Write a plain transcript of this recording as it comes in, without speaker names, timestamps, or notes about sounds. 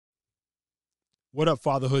What up,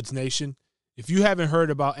 Fatherhoods Nation? If you haven't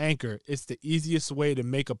heard about Anchor, it's the easiest way to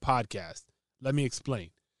make a podcast. Let me explain.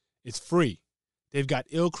 It's free. They've got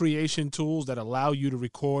ill creation tools that allow you to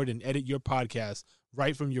record and edit your podcast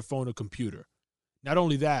right from your phone or computer. Not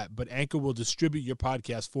only that, but Anchor will distribute your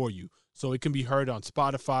podcast for you so it can be heard on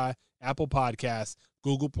Spotify, Apple Podcasts,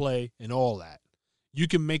 Google Play, and all that. You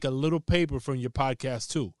can make a little paper from your podcast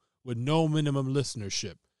too, with no minimum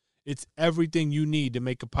listenership. It's everything you need to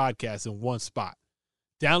make a podcast in one spot.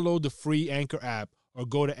 Download the free Anchor app or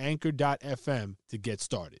go to anchor.fm to get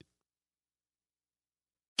started.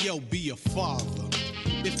 Yo, be a father.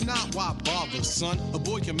 If not, why bother, son? A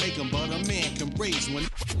boy can make them, but a man can raise one.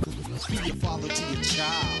 Be a father to your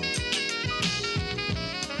child.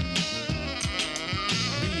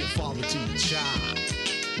 Be a father to your child.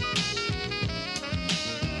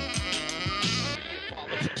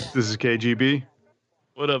 This is KGB.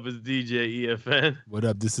 What up, it's DJ EFN. What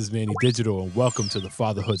up, this is Manny Digital, and welcome to the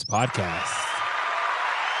Fatherhoods Podcast.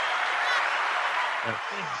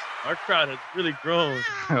 Our crowd has really grown.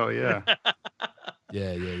 Hell yeah.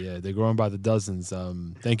 Yeah. They're growing by the dozens.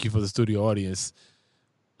 Thank you for the studio audience.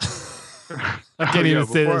 I can't even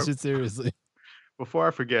say that shit seriously. Before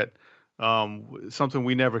I forget, something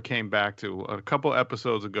we never came back to. A couple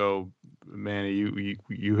episodes ago, Manny,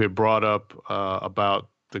 you had brought up about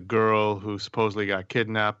the girl who supposedly got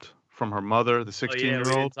kidnapped from her mother, the 16-year-old.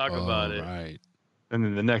 We didn't talk about it. Right. And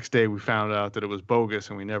then the next day we found out that it was bogus,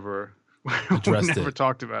 and we never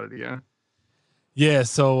talked about it again. Yeah,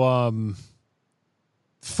 so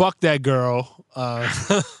fuck that girl. I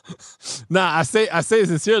say it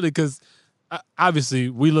sincerely because obviously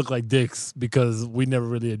we look like dicks because we never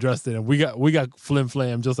really addressed it, and we got flim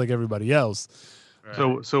flam just like everybody else.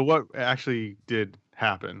 Right. So what actually did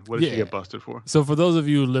happen? What did she get busted for? So for those of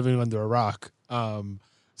you living under a rock,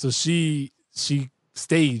 so she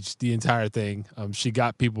staged the entire thing. She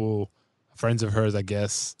got people, friends of hers, I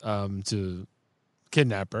guess, to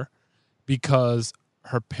kidnap her because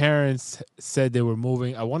her parents said they were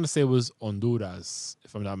moving. I want to say it was Honduras,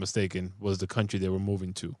 if I'm not mistaken, was the country they were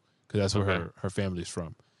moving to because that's where her family's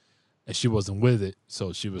from. And she wasn't with it.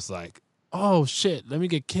 So she was like, oh, shit, let me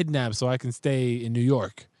get kidnapped so I can stay in New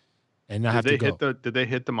York and not have to go. Did they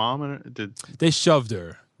hit the mom? They shoved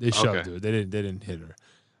her. They shoved her. They didn't hit her.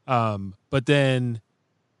 But then,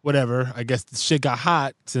 whatever. I guess the shit got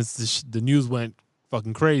hot since the news went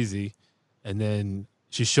fucking crazy, and then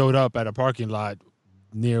she showed up at a parking lot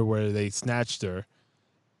near where they snatched her,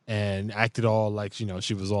 and acted all like she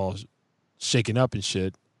was all shaken up and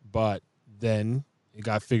shit. But then it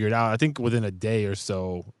got figured out. I think within a day or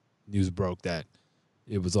so, news broke that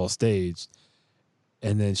it was all staged.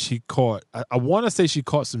 And then she caught, I want to say she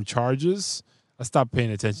caught some charges. I stopped paying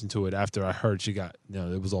attention to it after I heard she got,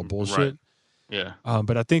 it was all bullshit. Right. Yeah.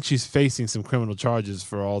 But I think she's facing some criminal charges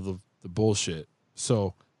for all the bullshit.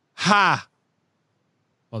 So,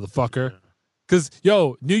 motherfucker. Because,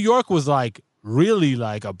 New York was like really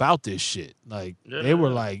like about this shit. Like they were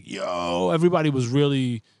like, everybody was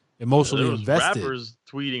really emotionally invested. Rappers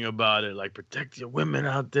tweeting about it, like protect your women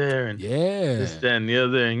out there, and this, that, and the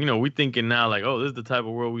other. And we thinking now, like, oh, this is the type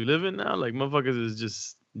of world we live in now. Like motherfuckers is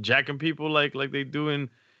just jacking people like they do in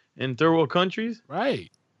third world countries.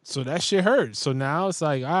 Right. So that shit hurt. So now it's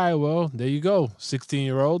like, all right, well, there you go,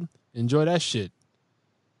 16-year-old, enjoy that shit.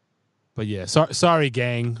 But yeah, sorry,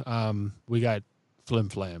 gang. We got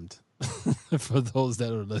flim-flammed for those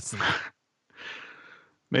that are listening.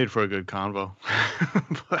 Made for a good convo.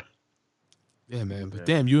 But yeah, man. But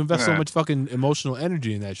damn, you invest so much fucking emotional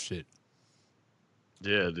energy in that shit.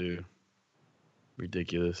 Yeah, dude.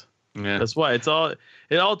 Ridiculous. Yeah. That's why it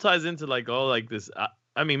all ties into like all like this.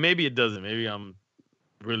 I mean, maybe it doesn't. Maybe I'm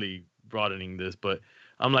really broadening this, but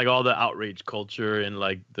I'm like all the outrage culture and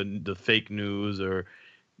like the fake news or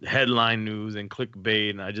headline news and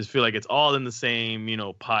clickbait, and I just feel like it's all in the same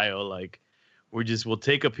pile. Like we'll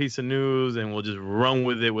take a piece of news and we'll just run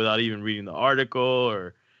with it without even reading the article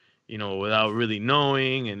or without really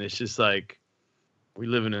knowing, and it's just like we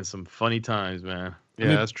living in some funny times, man.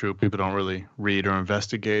 Yeah, that's true. People don't really read or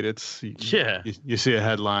investigate. It's you see a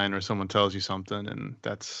headline or someone tells you something, and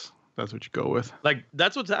that's what you go with. Like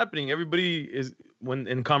that's what's happening. Everybody is when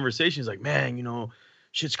in conversations like, man,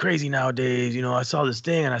 shit's crazy nowadays. I saw this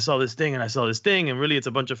thing and I saw this thing and I saw this thing, and really it's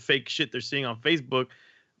a bunch of fake shit they're seeing on Facebook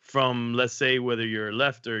from, let's say, whether you're a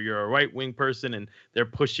left or you're a right wing person, and they're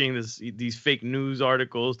pushing these fake news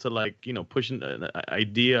articles to pushing an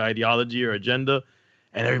ideology or agenda,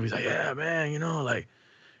 and everybody's like, yeah, man,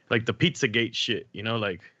 like the Pizzagate shit,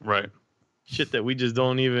 like right shit that we just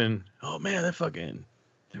don't even. Oh man,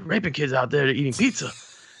 they're raping kids out there. They're eating pizza.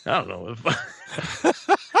 I don't know.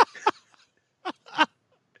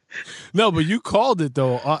 No, but you called it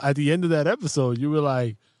though. At the end of that episode, you were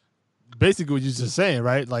like, basically what you're just saying,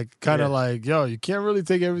 right? Like, kind of Yeah. like, yo, you can't really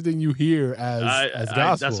take everything you hear as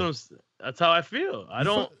gospel. That's how I feel. I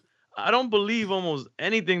don't believe almost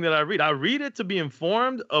anything that I read. I read it to be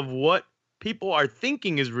informed of what people are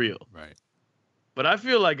thinking is real. Right. But I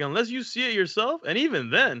feel like unless you see it yourself, and even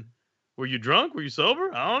then, were you drunk? Were you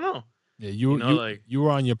sober? I don't know. Yeah, you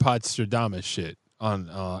were on your Podstradamus shit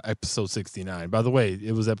on episode 69. By the way,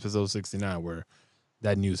 it was episode 69 where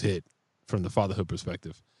that news hit from the fatherhood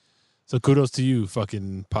perspective. So kudos to you,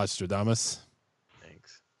 fucking Podstradamus.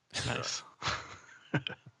 Thanks. Nice.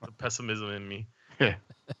 The pessimism in me. Yeah.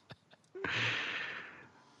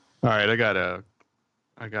 All right, I got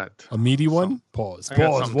a meaty one. Pause. I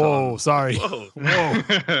got Pause. some Whoa. time. Sorry. Whoa.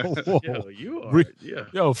 Whoa. Yo, you are. Yeah.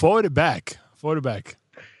 Yo, forward it back. Forward it back.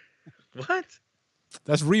 What?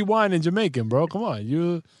 That's rewind in Jamaican, bro. Come on.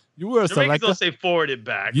 You were a Jamaicans selector. don't say forward it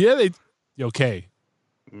back. Yeah, they. Okay.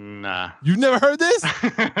 Nah. You never heard this?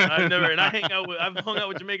 I've never, and I've hung out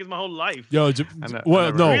with Jamaicans my whole life. Yo,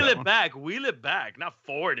 well, no. Wheel it back, not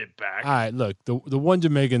forward it back. All right, look, the one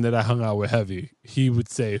Jamaican that I hung out with heavy, he would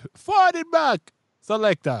say, forward it back,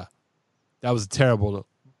 selector. That was terrible.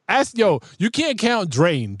 You can't count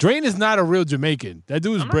Drain. Drain is not a real Jamaican. That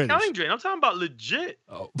dude's I'm not British. counting Drain. I'm talking about legit.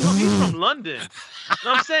 Oh. Yo, he's from London.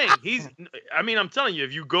 No, I'm saying I'm telling you,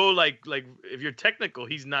 if you go like if you're technical,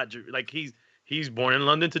 he's not like he's born in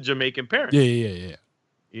London to Jamaican parents. Yeah.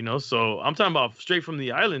 You know, so I'm talking about straight from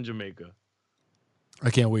the island, Jamaica. I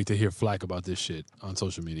can't wait to hear flack about this shit on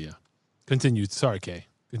social media. Continue. Sorry, Kay.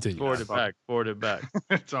 Continue. Forward it back.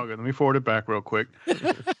 It's all good. Let me forward it back real quick.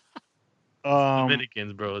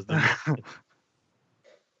 Dominicans, bro. It's Dominicans.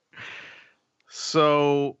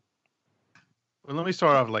 So, let me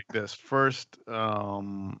start off like this. First,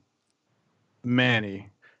 Manny,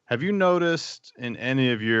 have you noticed in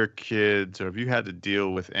any of your kids, or have you had to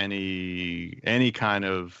deal with any kind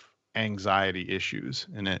of anxiety issues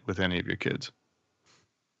with any of your kids?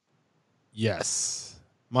 Yes.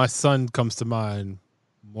 My son comes to mind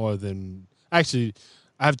more than... Actually,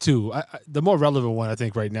 I have two. The more relevant one, I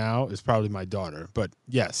think, right now is probably my daughter. But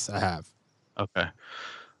yes, I have. Okay.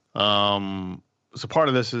 So part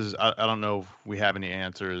of this is, I don't know if we have any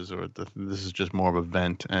answers, or this is just more of a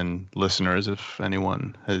vent. And listeners, if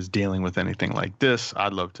anyone is dealing with anything like this,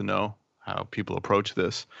 I'd love to know how people approach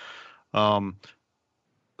this. So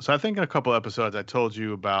I think in a couple episodes, I told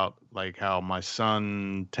you about like how my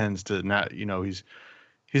son tends to not, he's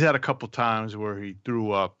had a couple times where he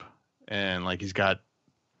threw up and like he's got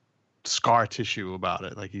scar tissue about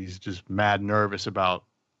it. Like he's just mad nervous about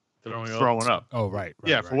throwing up. Oh, right.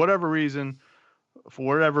 Yeah. Right. For whatever reason,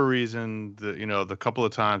 the couple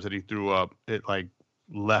of times that he threw up, it like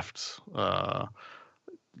left, an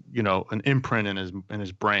imprint in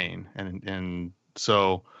his brain. And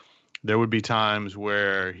so there would be times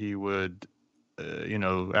where he would,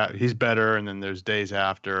 he's better. And then there's days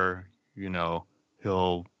after, he'll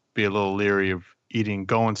be a little leery of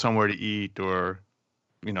going somewhere to eat, or,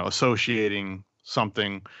 associating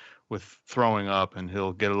something with throwing up, and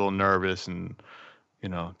he'll get a little nervous and,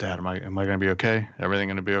 Dad, am I going to be okay? Everything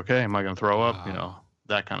going to be okay? Am I going to throw up?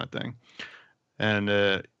 That kind of thing. And,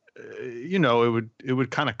 it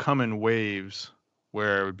would kind of come in waves,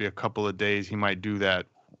 where it would be a couple of days he might do that,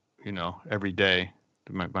 every day.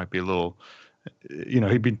 It might be a little,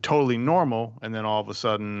 he'd be totally normal, and then all of a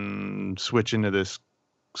sudden switch into this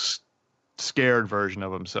scared version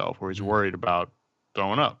of himself where he's worried about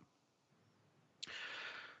throwing up.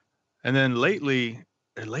 And then lately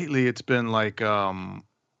it's been like an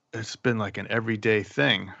everyday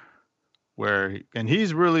thing and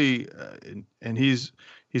he's really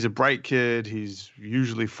he's a bright kid. He's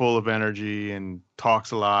usually full of energy and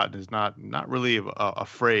talks a lot, and is not really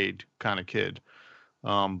afraid kind of kid.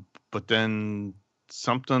 But then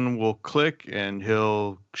something will click and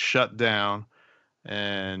he'll shut down,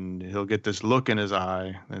 and he'll get this look in his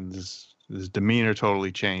eye, and his demeanor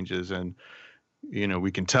totally changes, and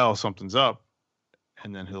we can tell something's up.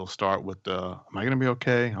 And then he'll start with am I going to be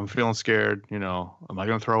okay? I'm feeling scared. Am I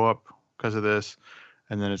going to throw up because of this?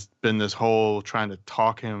 And then it's been this whole trying to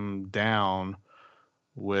talk him down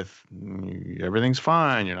with everything's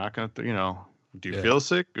fine. You're not going to, do you feel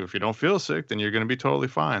sick? If you don't feel sick, then you're going to be totally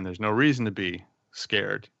fine. There's no reason to be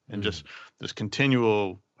scared. And just this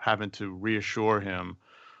continual having to reassure him.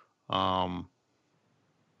 And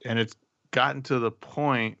it's gotten to the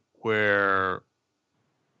point where,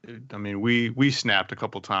 we snapped a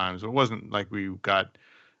couple times. It wasn't like we got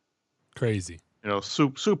crazy,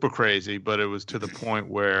 super crazy, but it was to the point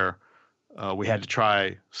where we had to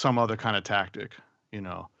try some other kind of tactic,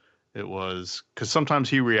 It was because sometimes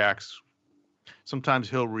he'll react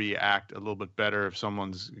a little bit better if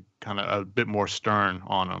someone's kind of a bit more stern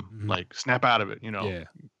on him, like snap out of it, Yeah.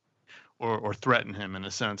 or threaten him in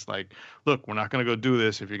a sense, like, look, we're not going to go do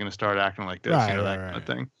this if you're going to start acting like this, Right, that kind of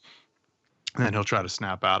thing. And then he'll try to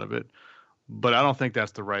snap out of it. But I don't think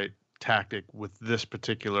that's the right tactic with this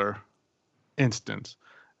particular instance.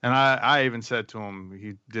 And I even said to him,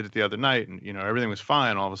 he did it the other night, and everything was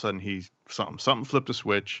fine. All of a sudden, something flipped a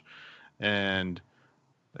switch, and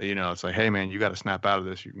it's like, hey man, you got to snap out of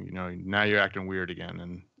this. Now you're acting weird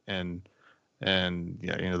again, and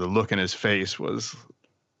yeah, the look in his face was,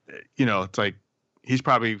 it's like he's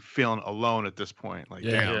probably feeling alone at this point. Like,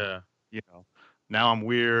 damn, now I'm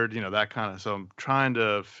weird, that kind of. So I'm trying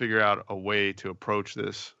to figure out a way to approach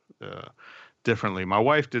this differently. My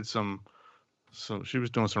wife did she was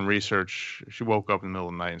doing some research. She woke up in the middle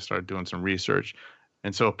of the night and started doing some research.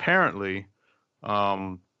 And so apparently,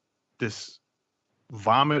 this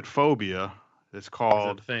vomit phobia is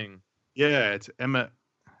called It's a thing. Yeah, it's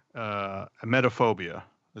emetophobia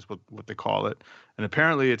is what they call it. And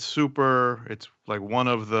apparently it's like one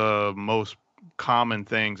of the most common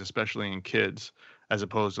things, especially in kids, as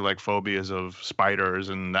opposed to like phobias of spiders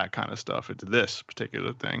and that kind of stuff. It's this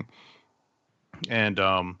particular thing. And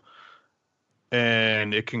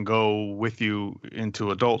it can go with you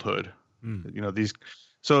into adulthood.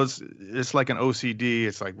 So it's like an OCD.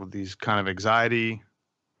 It's like with these kind of anxiety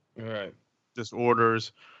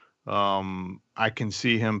disorders. I can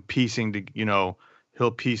see him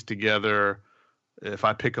he'll piece together. If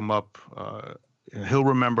I pick him up, he'll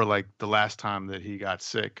remember like the last time that he got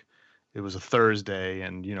sick. It was a Thursday,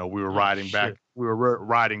 and we were riding back. We were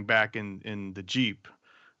riding back in the Jeep.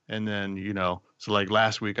 And then, so like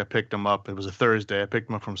last week I picked him up. It was a Thursday. I picked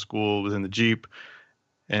him up from school, was in the Jeep,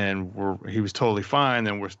 and he was totally fine.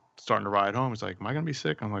 Then we're starting to ride home. He's like, am I going to be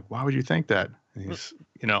sick? I'm like, why would you think that? And he's,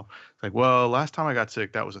 like, well, last time I got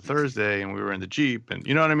sick, that was a Thursday and we were in the Jeep, and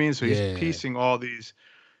you know what I mean? So he's piecing all these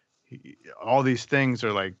things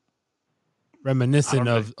are like reminiscent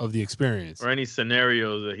of the experience or any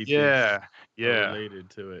scenarios that he thinks are related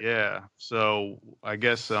to it. Yeah. So I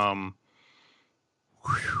guess,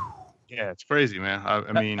 it's crazy, man.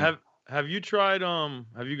 I mean, have you tried?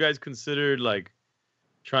 Have you guys considered like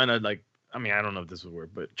trying to like? I mean, I don't know if this would work,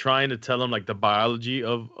 but trying to tell them like the biology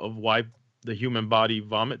of why the human body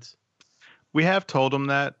vomits. We have told them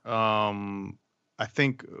that. I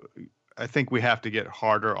think we have to get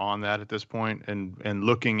harder on that at this point. And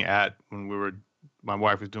looking at when my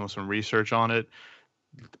wife was doing some research on it.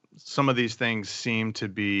 Some of these things seem to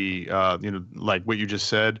be, like what you just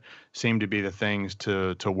said, seem to be the things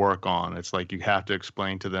to work on. It's like you have to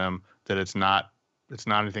explain to them that it's not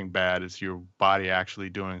anything bad. It's your body actually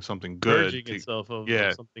doing something good. Purging itself of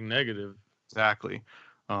something negative. Exactly.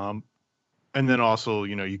 And then also,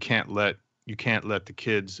 you can't let the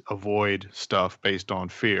kids avoid stuff based on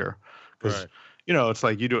fear. Because, it's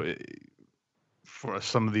like for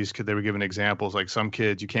some of these kids, they were giving examples, like some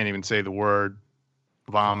kids, you can't even say the word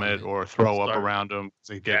vomit or throw up around them.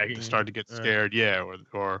 They start to get scared.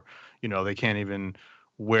 Or they can't even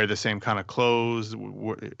wear the same kind of clothes,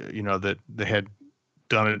 that they had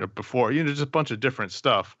done it before, just a bunch of different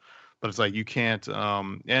stuff. But it's like, you can't,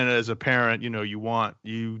 and as a parent,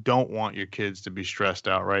 you don't want your kids to be stressed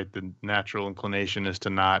out, right? The natural inclination is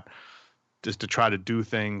to try to do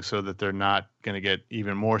things so that they're not going to get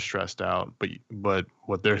even more stressed out. But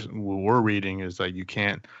what we're reading is like, you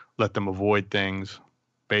can't let them avoid things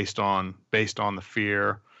based on the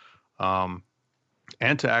fear, and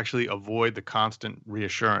to actually avoid the constant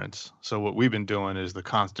reassurance. So what we've been doing is the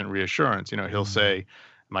constant reassurance. He'll say,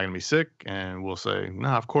 am I going to be sick? And we'll say,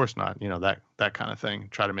 no, of course not. That kind of thing.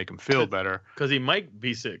 Try to make him feel better. Because he might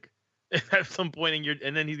be sick at some point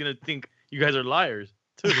and then he's going to think you guys are liars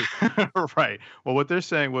too. Right. Well, what they're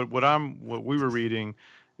saying, what we were reading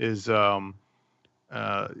is, it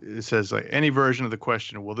says like any version of the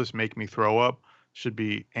question, will this make me throw up, should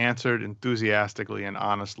be answered enthusiastically and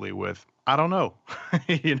honestly with, I don't know.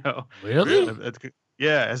 Really?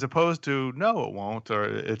 Yeah, as opposed to no, it won't, or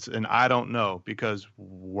it's an I don't know, because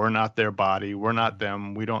we're not their body, we're not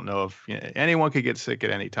them. We don't know if anyone could get sick at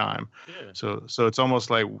any time. Yeah. So it's almost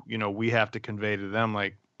like we have to convey to them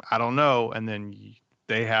like, I don't know, and then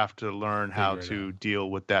they have to learn how to deal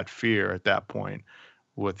with that fear at that point,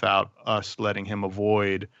 without us letting him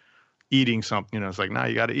avoid eating something. It's like, nah,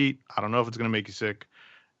 you got to eat. I don't know if it's going to make you sick.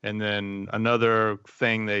 And then another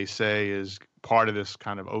thing they say is part of this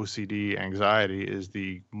kind of OCD anxiety is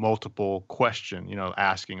the multiple question,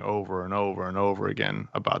 asking over and over and over again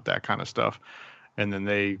about that kind of stuff. And then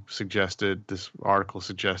this article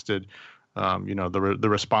suggested The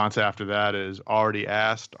response after that is already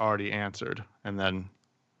asked, already answered, and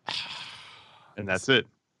that's it.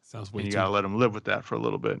 Sounds way And you too. got to let them live with that for a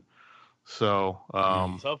little bit. So,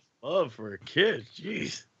 Tough love for a kid.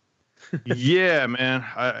 Jeez. yeah, man.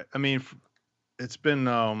 I mean, it's been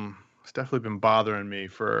it's definitely been bothering me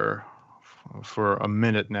for a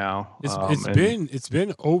minute now. It's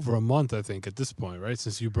been over a month, I think, at this point, right?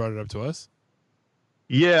 Since you brought it up to us.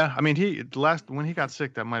 Yeah, I mean, when he got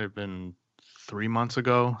sick, that might have been 3 months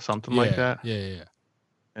ago, something like that. Yeah.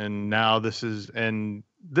 And now this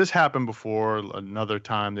happened before. Another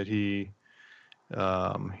time that he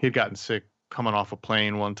had gotten sick coming off a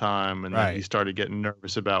plane one time, and then he started getting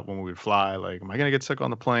nervous about when we would fly. Like, am I gonna get sick on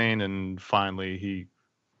the plane? And finally, he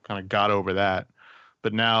kind of got over that.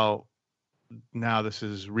 But now this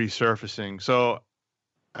is resurfacing. So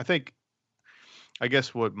I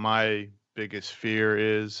guess what my biggest fear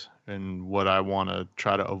is, and what I want to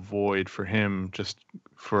try to avoid for him, just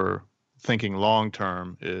for thinking long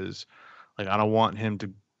term, is like I don't want him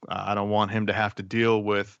to have to deal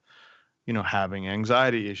with, having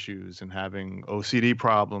anxiety issues and having OCD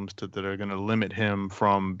problems that are going to limit him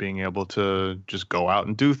from being able to just go out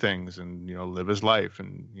and do things and, live his life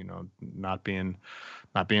and, not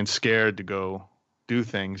being scared to go do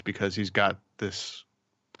things because he's got this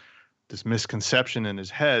misconception in his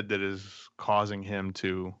head that is causing him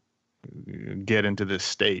to get into this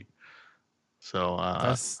state. So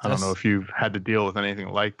I don't know if you've had to deal with anything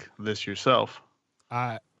like this yourself.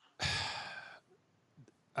 I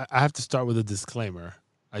have to start with a disclaimer.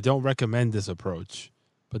 I don't recommend this approach,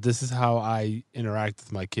 but this is how I interact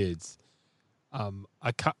with my kids. I'm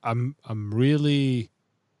really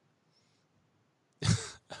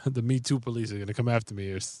the Me Too police are gonna come after me,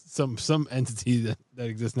 or some entity that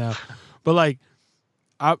exists now. But like,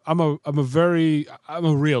 I'm a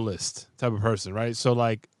realist type of person, right? So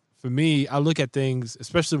like for me, I look at things,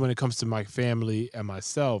 especially when it comes to my family and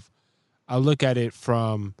myself. I look at it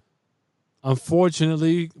from,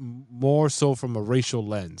 unfortunately, more so from a racial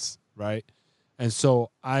lens, right? And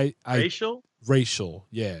so I racial,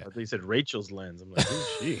 yeah. I think you said Rachel's lens. I'm like, who's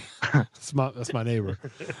she? That's my neighbor.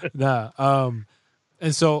 Nah.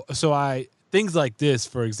 And so I things like this,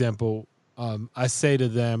 for example, I say to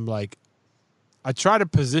them, like, I try to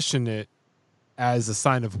position it as a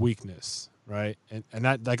sign of weakness, right? And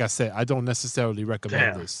that, like I said, I don't necessarily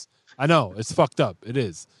recommend this. I know it's fucked up. It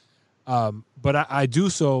is. But I do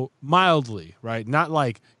so mildly, right? Not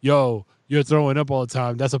like, yo, you're throwing up all the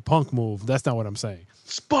time. That's a punk move. That's not what I'm saying.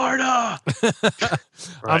 Sparta.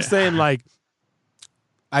 I'm saying, like,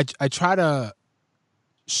 I try to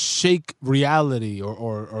shake reality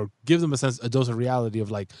or give them a dose of reality of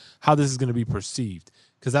like how this is going to be perceived.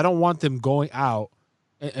 Because I don't want them going out,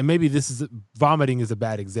 and maybe vomiting is a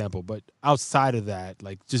bad example, but outside of that,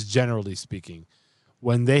 like just generally speaking,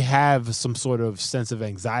 when they have some sort of sense of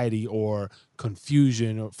anxiety or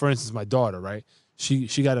confusion, or for instance, my daughter, right? She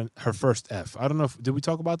got her first F. I don't know did we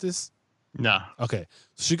talk about this? No. Okay.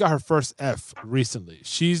 So she got her first F recently.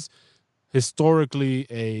 She's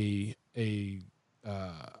historically a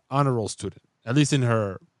honor roll student, at least in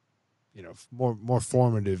her, more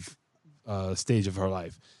formative stage of her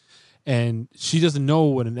life. And she doesn't know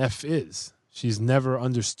what an F is. She's never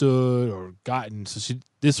understood or gotten. So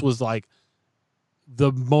this was like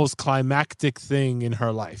the most climactic thing in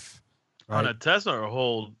her life. Right? On a test or a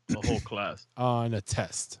whole class? On a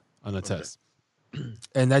test.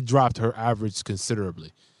 And that dropped her average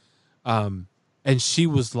considerably. And she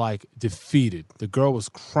was like defeated. The girl was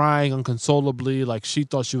crying unconsolably, like she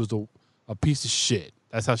thought she was a piece of shit.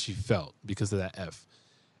 That's how she felt because of that F.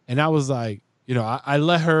 And I was like, I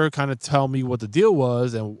let her kind of tell me what the deal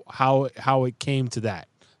was and how it came to that,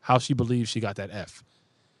 how she believes she got that F.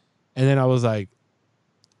 And then I was like,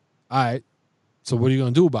 all right, so what are you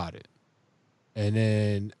going to do about it? And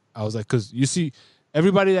then I was like, because you see,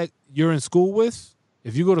 everybody that you're in school with,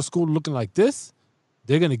 if you go to school looking like this,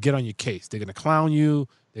 they're going to get on your case. They're going to clown you.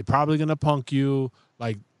 They're probably going to punk you.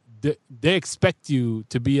 Like, they expect you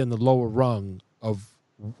to be in the lower rung of,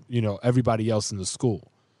 everybody else in the school.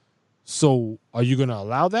 So are you going to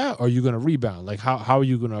allow that, or are you going to rebound? Like, how are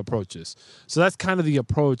you going to approach this? So that's kind of the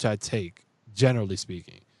approach I take, generally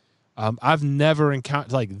speaking. I've never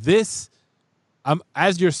encountered like this.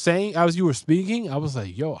 As you were speaking, I was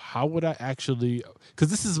like, yo, how would I actually, because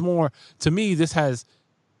this is more, to me, this has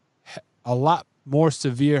a lot more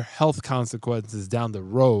severe health consequences down the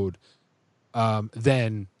road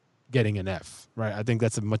than getting an F, right? I think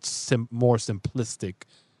that's a much more simplistic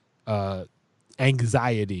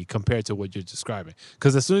anxiety compared to what you're describing.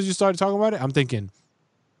 Because as soon as you started talking about it, I'm thinking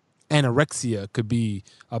anorexia could be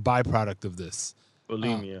a byproduct of this.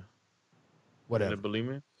 Bulimia. whatever.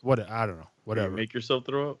 bulimia? I don't know. Where you Whatever. make yourself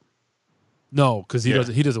throw up? No, because he Yeah.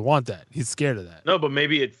 doesn't want that. He's scared of that. No, but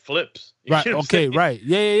maybe it flips. You Right. know what I'm Okay. saying? Right.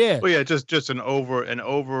 Yeah. Well, yeah, just an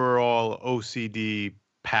overall OCD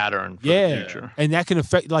pattern for Yeah. the future. And that can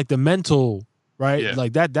affect like the mental, right? Yeah.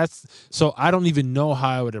 Like that's so I don't even know how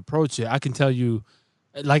I would approach it. I can tell you,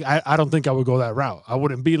 like I don't think I would go that route. I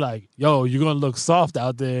wouldn't be like, yo, you're gonna look soft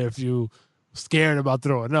out there if you scared about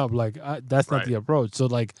throwing up. Like that's not Right. the approach. So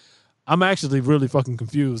like I'm actually really fucking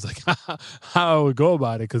confused, like how I would go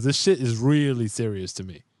about it, because this shit is really serious to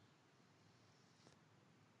me.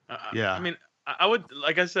 Yeah. I mean, I would,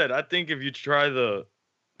 like I said, I think if you try the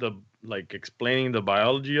like explaining the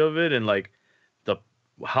biology of it and like the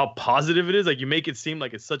how positive it is, like you make it seem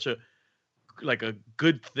like it's such a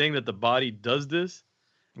good thing that the body does this.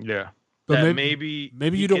 Yeah. But That maybe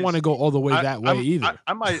maybe you don't want to go all the way that way either.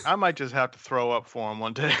 I might just have to throw up for him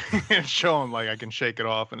one day and show him like I can shake it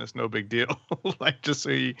off and it's no big deal. Like just so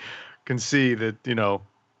he can see that,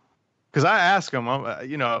 because I ask him,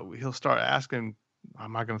 he'll start asking,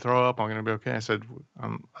 am I going to throw up? I'm going to be okay. I said,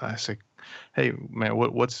 hey man,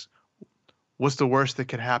 what's the worst that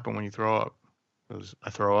could happen when you throw up? He goes,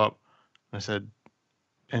 I throw up. I said,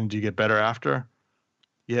 and do you get better after?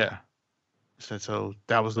 Yeah. I said, so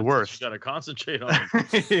that was the worst. You got to concentrate on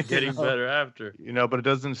getting better after. But it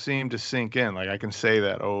doesn't seem to sink in. Like I can say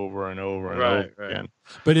that over and over and over again.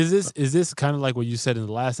 But is this kind of like what you said in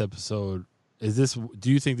the last episode?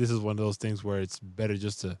 Do you think this is one of those things where it's better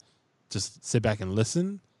just to sit back and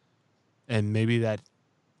listen, and maybe that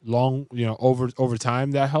long, over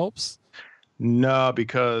time that helps? No,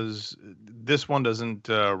 because this one doesn't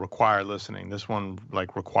require listening. This one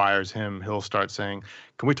requires him. He'll start saying,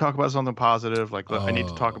 "Can we talk about something positive? I need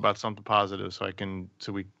to talk about something positive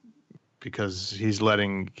because he's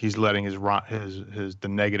letting the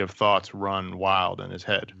negative thoughts run wild in his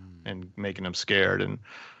head and making him scared, and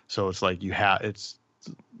so it's like it's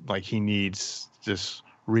like he needs this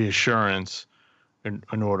reassurance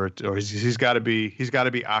in order to, or he's got to be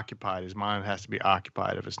occupied. His mind has to be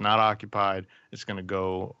occupied. If it's not occupied, it's going to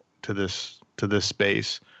go to this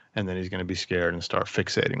space, and then he's going to be scared and start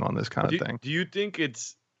fixating on this kind of thing. Do you think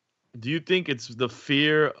it's the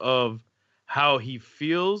fear of how he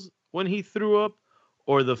feels when he threw up,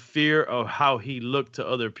 or the fear of how he looked to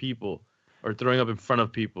other people or throwing up in front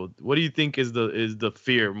of people? What do you think is the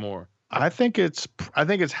fear more? I think it's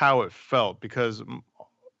how it felt, because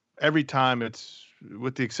every time, it's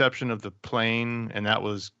with the exception of the plane, and that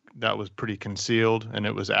was pretty concealed, and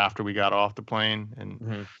it was after we got off the plane,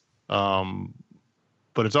 and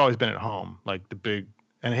but it's always been at home, like the big,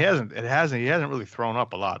 and he hasn't really thrown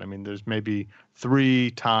up a lot. I mean, there's maybe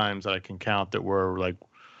 3 times that I can count that were like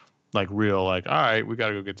real, like, all right, we got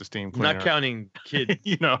to go get the steam cleaner. Not counting kids,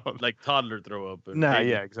 like toddler throw up. Nah,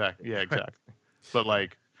 yeah, exactly. But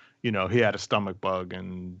he had a stomach bug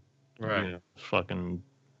and fucking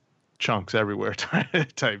chunks everywhere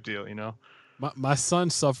type deal, My son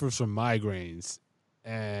suffers from migraines,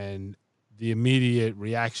 and the immediate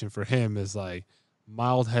reaction for him is like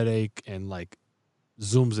mild headache and like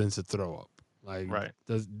zooms into throw up. Like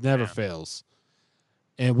never fails.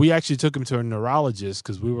 And we actually took him to a neurologist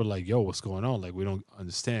because we were like, yo, what's going on? Like, we don't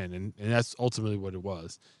understand. And that's ultimately what it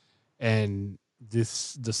was. And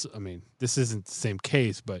this isn't the same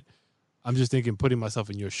case, but I'm just thinking, putting myself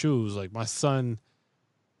in your shoes, like my son,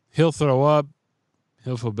 he'll throw up,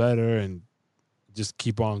 he'll feel better, and just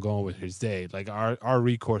keep on going with his day. Like our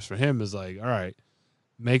recourse for him is like, all right,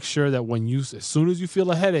 make sure that as soon as you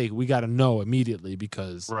feel a headache, we got to know immediately,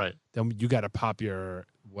 because then you got to pop your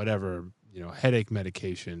whatever, headache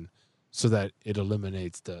medication so that it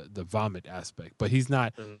eliminates the vomit aspect. But he's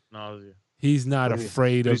not afraid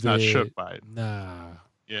of it. He's not shook by it. Nah.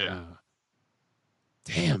 Yeah. Nah.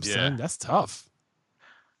 Damn, son, that's tough.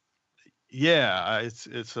 Yeah,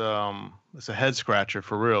 it's a head scratcher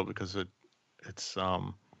for real, because it's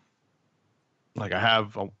like I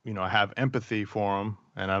have empathy for him,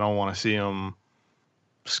 and I don't want to see him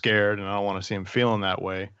scared, and I don't want to see him feeling that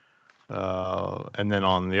way. And then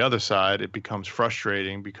on the other side, it becomes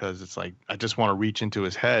frustrating, because it's like I just want to reach into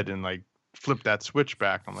his head and like flip that switch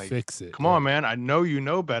back. I'm like, fix it. Come on, man. I know you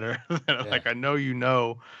know better. Like I know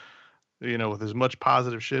with as much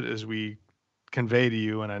positive shit as we convey to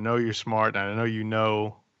you, and I know you're smart, and I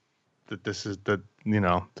know that this is this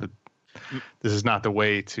is not the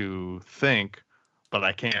way to think, but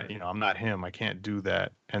I can't. I'm not him. I can't do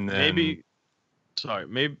that. And then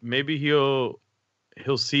maybe he'll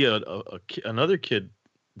see another kid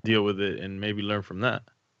deal with it and maybe learn from that.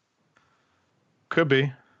 Could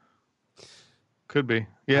be.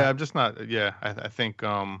 Yeah, I'm just not. Yeah, I think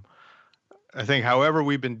I think however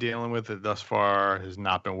we've been dealing with it thus far has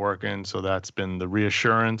not been working. So that's been the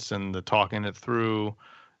reassurance and the talking it through.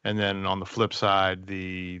 And then on the flip side,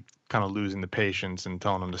 the kind of losing the patience and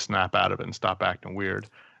telling them to snap out of it and stop acting weird.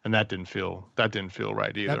 And that didn't feel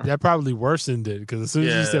right either. That probably worsened it because as soon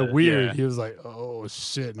as you said Yeah, weird, yeah. he was like, "Oh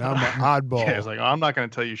shit, now I'm an oddball." Yeah, it's like, oh, I'm not going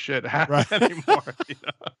to tell you shit Right. anymore. You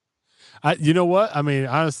know? You know what? I mean,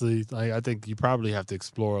 honestly, like I think you probably have to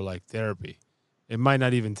explore like therapy. It might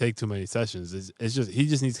not even take too many sessions. It's just he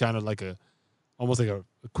just needs kind of like almost like a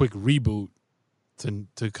quick reboot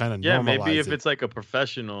to kind of Yeah, normalize maybe if it. it's like a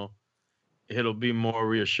professional, it'll be more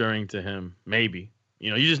reassuring to him. Maybe.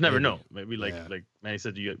 You just never Maybe. know. Maybe like Yeah. like Manny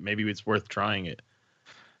said, maybe it's worth trying it.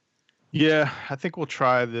 Yeah, I think we'll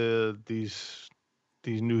try these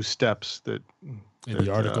new steps that In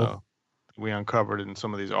the article. we uncovered in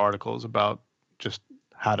some of these articles about just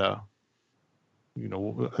how to,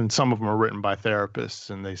 and some of them are written by therapists,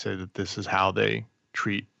 and they say that this is how they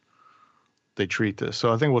treat this.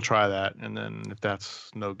 So I think we'll try that, and then if that's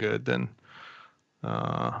no good, then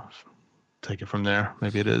take it from there.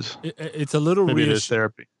 Maybe it is. It's a little Maybe it is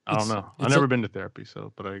therapy. I don't know. I've it's never been to therapy,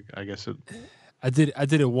 so but I guess it. I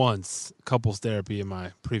did it once, couples therapy in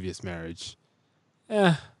my previous marriage.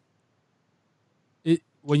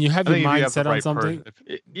 When you have I your think if you mind have the set on right something,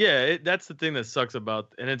 person, That's the thing that sucks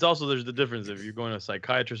about, and it's also there's the difference if you're going to a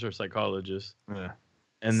psychiatrist or psychologist, yeah.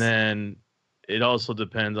 and then it also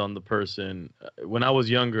depends on the person. When I was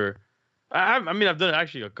younger, I mean I've done it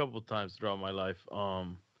actually a couple of times throughout my life,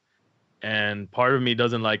 and part of me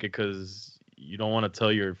doesn't like it because you don't want to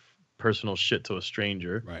tell your personal shit to a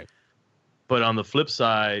stranger, right? But on the flip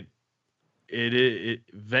side, it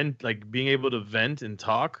being able to vent and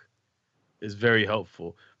talk is very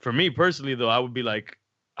helpful. For me personally, though, I would be like,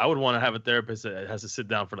 I would want to have a therapist that has to sit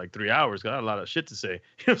down for like 3 hours because I have a lot of shit to say.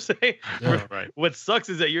 You know what I'm saying? Yeah. Right. What sucks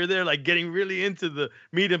is that you're there like getting really into the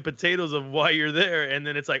meat and potatoes of why you're there, and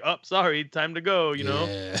then it's like, oh, sorry, time to go. You know?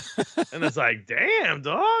 Yeah. And it's like, damn,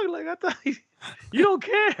 dog, like I thought you don't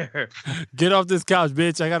care. Get off this couch,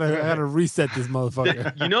 bitch. I gotta reset this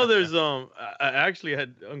motherfucker. There's I actually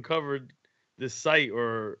had uncovered this site,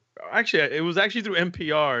 or actually it was actually through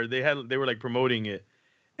NPR. They were like promoting it,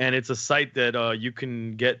 and it's a site that you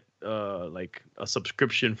can get like a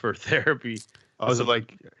subscription for therapy. Oh, is it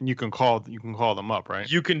like you can call them up,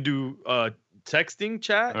 right? You can do texting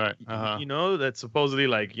chat. Right. Uh-huh. That's supposedly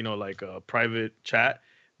like like a private chat.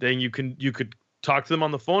 Then you could talk to them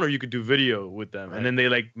on the phone, or you could do video with them, Right. and then they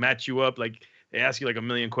like match you up. Like they ask you like a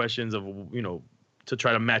million questions of to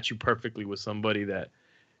try to match you perfectly with somebody that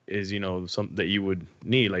is something that you would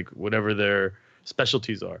need, like whatever their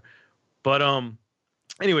specialties are. But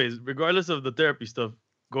anyways, regardless of the therapy stuff,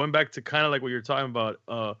 going back to kind of like what you're talking about,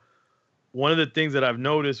 one of the things that I've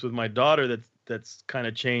noticed with my daughter that's kind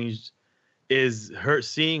of changed is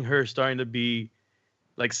seeing her starting to be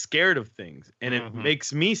like scared of things, and it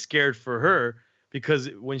makes me scared for her because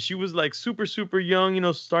when she was like super super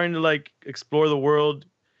young, starting to like explore the world,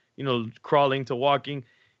 crawling to walking,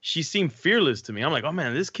 she seemed fearless to me. I'm like, oh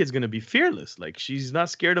man, this kid's gonna be fearless. Like she's not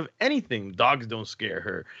scared of anything. Dogs don't scare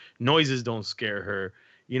her. Noises don't scare her.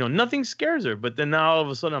 Nothing scares her. But then now all of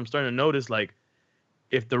a sudden I'm starting to notice, like,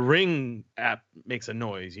 if the Ring app makes a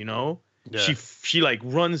noise, Yeah. she like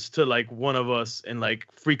runs to like one of us and like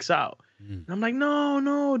freaks out. Mm. And I'm like,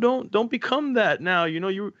 no, don't become that now.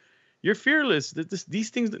 You're fearless. These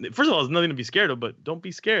things. First of all, there's nothing to be scared of, but don't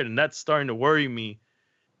be scared. And that's starting to worry me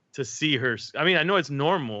to see her. I mean, I know it's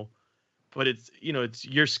normal, but it's it's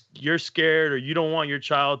you're scared, or you don't want your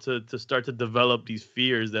child to start to develop these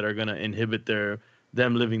fears that are gonna inhibit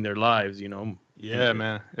them living their lives. Yeah,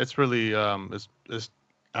 man. It's really this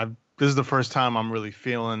is the first time I'm really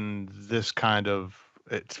feeling this kind of.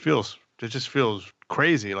 It just feels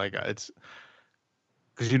crazy. Like it's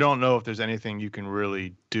because you don't know if there's anything you can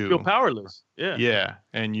really do. Feel powerless. Yeah. Yeah,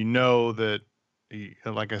 and that,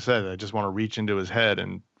 like I said, I just want to reach into his head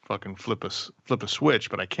and fucking flip a switch,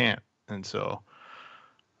 but I can't. And so,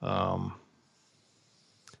 yeah,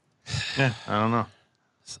 I don't know.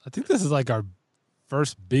 I think this is like our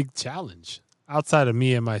first big challenge outside of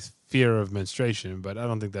me and my fear of menstruation, but I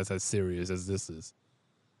don't think that's as serious as this is.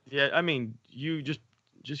 Yeah, I mean, you just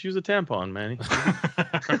use a tampon, Manny.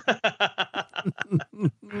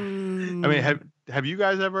 I mean, have you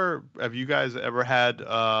guys ever had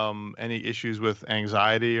any issues with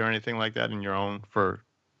anxiety or anything like that in your own for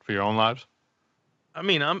your own lives? I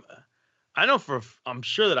mean, I'm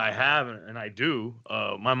sure that I have, and I do.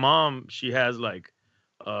 My mom, she has like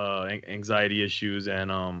anxiety issues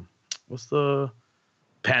and what's the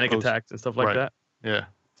panic attacks and stuff like Right. that. Yeah.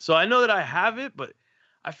 So I know that I have it, but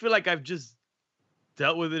I feel like I've just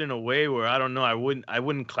dealt with it in a way where I don't know. I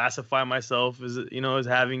wouldn't classify myself as as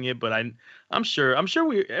having it, but I'm sure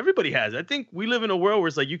everybody has. I think we live in a world where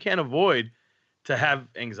it's like you can't avoid to have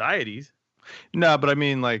anxieties. No, but I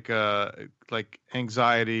mean like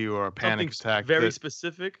anxiety or a panic Something attack. very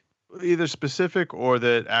specific. Either specific or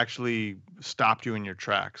that actually stopped you in your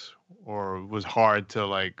tracks or was hard to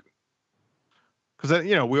like. Because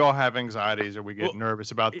we all have anxieties or we get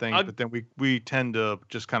nervous about things, but then we tend to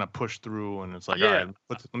just kind of push through, and it's like, all right,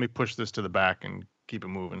 let me push this to the back and keep it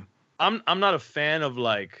moving. I'm not a fan of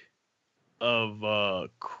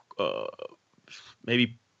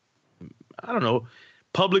maybe, I don't know,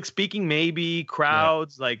 public speaking, maybe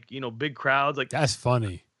crowds, big crowds. Like that's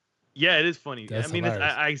funny. Yeah, it is funny. That's I mean,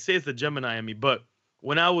 I say it's the Gemini in me, but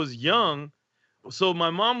when I was young, so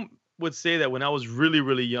my mom would say that when I was really,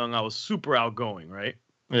 really young, I was super outgoing, right?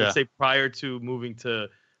 Yeah. Let's say prior to moving to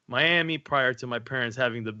Miami, prior to my parents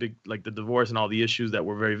having the big, like the divorce and all the issues that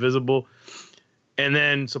were very visible. And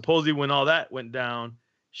then supposedly when all that went down,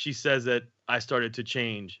 she says that I started to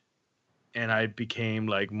change and I became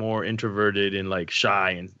like more introverted and like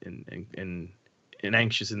shy and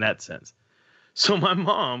anxious in that sense. So my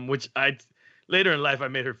mom, which later in life, I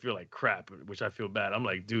made her feel like crap, which I feel bad. I'm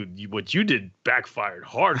like, dude, what you did backfired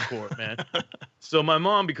hardcore, man. So my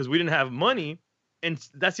mom, because we didn't have money, and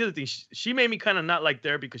that's the other thing, she made me kind of not like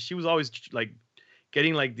there because she was always like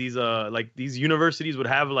getting like these universities would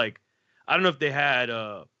have like, I don't know if they had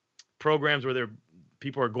programs where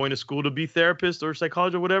people are going to school to be therapists or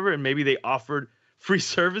psychologists or whatever, and maybe they offered free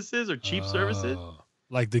services or cheap services.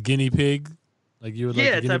 Like the guinea pig? Like you would like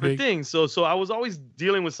the guinea type pig? of thing. So I was always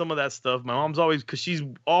dealing with some of that stuff. My mom's always, because she's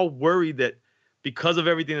all worried that because of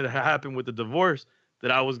everything that happened with the divorce, that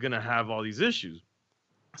I was going to have all these issues.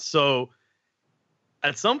 So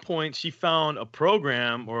at some point, she found a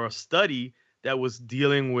program or a study that was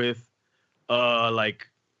dealing with like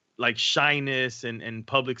shyness and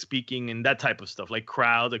public speaking and that type of stuff, like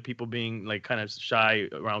crowds, like people being like kind of shy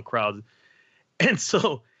around crowds. And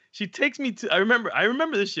so she takes me to, I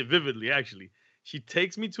remember this shit vividly, actually. She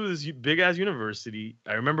takes me to this big ass university.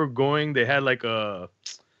 I remember going, they had like what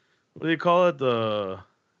do they call it? The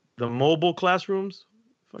mobile classrooms.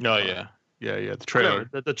 Oh yeah. The trailer.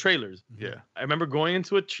 The trailers. Yeah. I remember going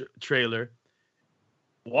into a trailer,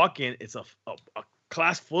 walk in, it's a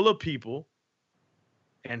class full of people.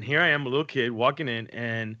 And here I am, a little kid walking in,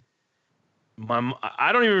 and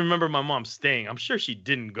I don't even remember my mom staying. I'm sure she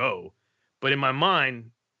didn't go, but in my mind,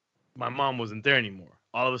 my mom wasn't there anymore.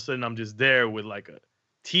 All of a sudden, I'm just there with like a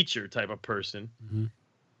teacher type of person. Mm-hmm.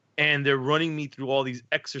 And they're running me through all these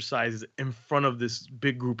exercises in front of this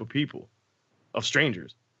big group of people, of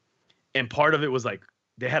strangers. And part of it was like,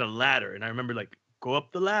 they had a ladder. And I remember like, go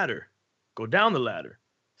up the ladder, go down the ladder,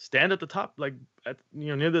 stand at the top, like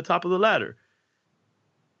near the top of the ladder.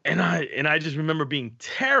 And I just remember being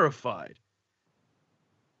terrified.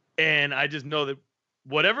 And I just know that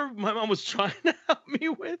whatever my mom was trying to help me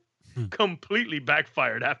with completely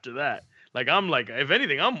backfired after that. Like, I'm like, if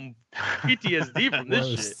anything, I'm PTSD from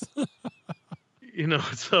this shit.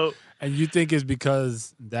 So. And you think it's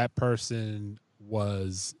because that person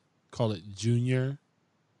was, call it junior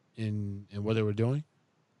in what they were doing?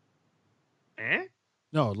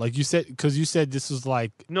 No, like you said, because you said this was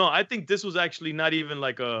like. No, I think this was actually not even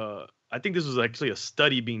like I think this was actually a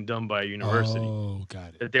study being done by a university. Oh, got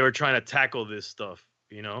it. That they were trying to tackle this stuff,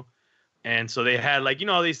 And so they had like,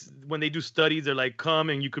 when they do studies, they're like, come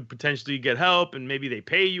and you could potentially get help and maybe they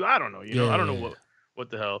pay you. I don't know, I don't know what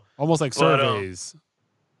the hell. Almost like surveys.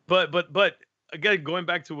 But again, going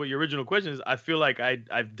back to what your original question is, I feel like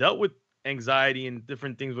I've dealt with anxiety and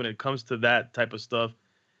different things when it comes to that type of stuff.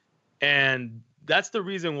 And that's the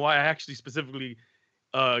reason why I actually specifically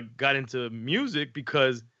got into music,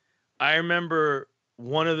 because I remember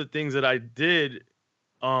one of the things that I did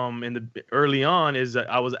early on is that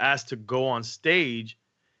I was asked to go on stage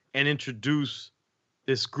and introduce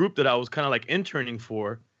this group that I was kind of like interning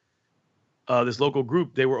for, this local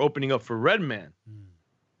group. They were opening up for Redman.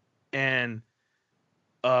 And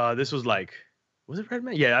this was like, was it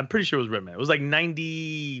Redman? Yeah, I'm pretty sure it was Redman. It was like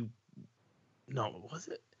 90. No, was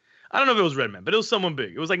it? I don't know if it was Redman, but it was someone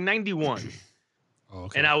big. It was like 91. Oh,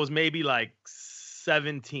 okay. And I was maybe like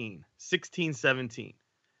 16, 17.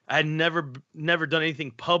 I had never done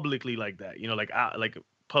anything publicly like that, like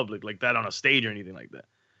public, like that on a stage or anything like that.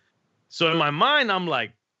 So in my mind, I'm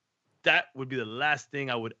like, that would be the last thing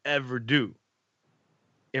I would ever do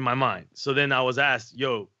in my mind. So then I was asked,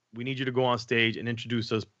 yo, we need you to go on stage and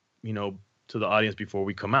introduce us, to the audience before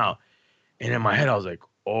we come out. And in my head, I was like,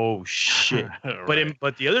 oh shit. Right.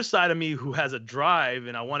 But the other side of me who has a drive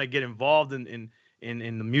and I want to get involved in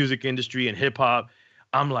the music industry and hip hop,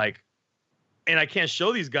 I'm like, and I can't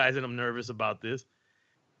show these guys that I'm nervous about this.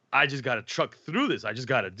 I just got to truck through this. I just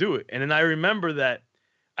got to do it. And then I remember that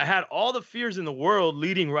I had all the fears in the world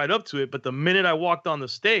leading right up to it. But the minute I walked on the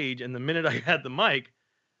stage and the minute I had the mic,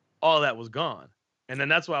 all that was gone. And then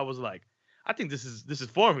that's why I was like, I think this is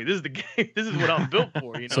for me. This is the game. This is what I'm built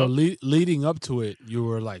for, you know? So leading up to it, you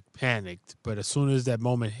were like panicked. But as soon as that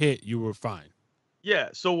moment hit, you were fine. Yeah.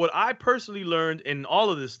 So what I personally learned in all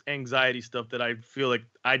of this anxiety stuff that I feel like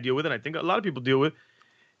I deal with, and I think a lot of people deal with,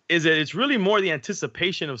 is that it's really more the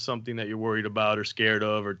anticipation of something that you're worried about or scared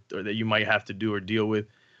of or that you might have to do or deal with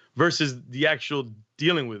versus the actual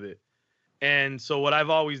dealing with it. And so what I've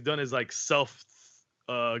always done is like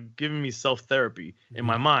giving me self-therapy in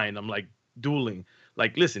my mind. I'm like dueling.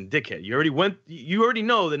 Like, listen, dickhead, you already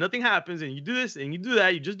know that nothing happens and you do this and you do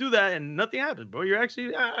that. You just do that and nothing happens, bro. You're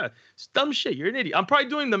actually it's dumb shit. You're an idiot. I'm probably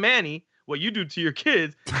doing the Manny, what you do to your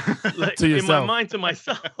kids, like To in my mind to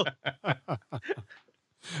myself.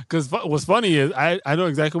 Because what's funny is I know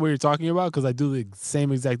exactly what you're talking about because I do the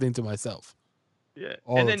same exact thing to myself. Yeah,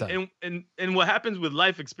 all the time. And what happens with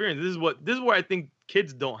life experience? This is where I think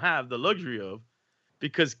kids don't have the luxury of,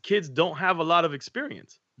 because kids don't have a lot of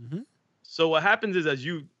experience. Mm-hmm. So what happens is as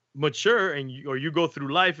you mature and you go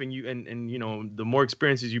through life and you know the more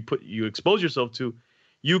experiences you expose yourself to,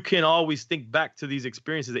 you can always think back to these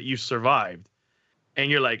experiences that you survived. And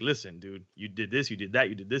you're like, listen, dude, you did this, you did that,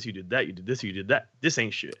 you did this, you did that, you did this, you did that. This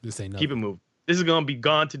ain't shit. This ain't nothing. Keep it moving. This is going to be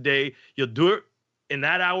gone today. You'll do it, and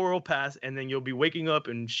that hour will pass, and then you'll be waking up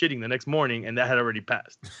and shitting the next morning, and that had already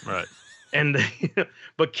passed. Right. And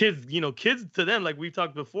but kids, kids to them, like we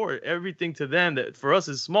talked before, everything to them that for us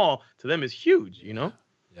is small, to them is huge, Yeah.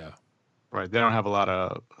 Right. They don't have a lot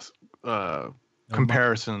of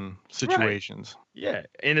comparison situations. Right. Yeah.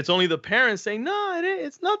 And it's only the parents saying, no,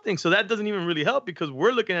 it's nothing. So that doesn't even really help because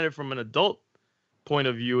we're looking at it from an adult point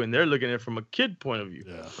of view and they're looking at it from a kid point of view.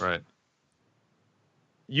 Yeah. Right.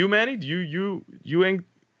 You, Manny, do you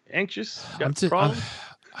anxious? Got problems?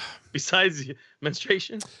 Besides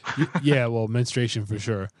menstruation? Yeah, well, menstruation for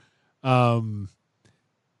sure. I'm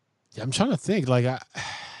trying to think. Like, I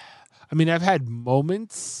mean, I've had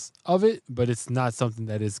moments of it, but it's not something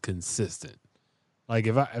that is consistent. Like,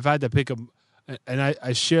 if I had to pick a, and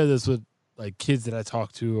I share this with like kids that I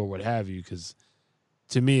talk to or what have you, because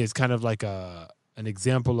to me, it's kind of like an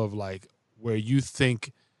example of like where you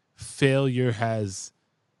think failure has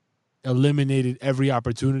eliminated every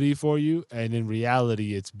opportunity for you, and in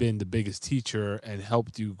reality it's been the biggest teacher and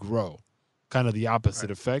helped you grow. Kind of the opposite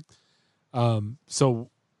effect. So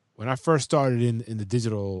when I first started in the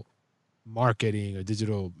digital marketing or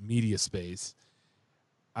digital media space,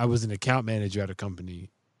 I was an account manager at a company,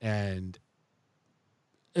 and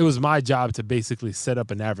it was my job to basically set up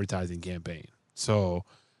an advertising campaign. So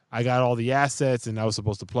I got all the assets and I was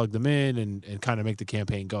supposed to plug them in and kind of make the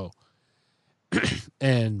campaign go.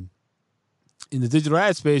 And in the digital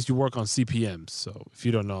ad space, you work on CPMs. So if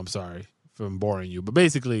you don't know, I'm sorry if I'm boring you. But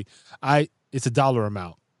basically, it's a dollar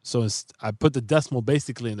amount. So I put the decimal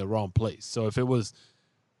basically in the wrong place. So if it was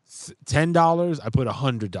 $10, I put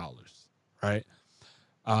 $100, right?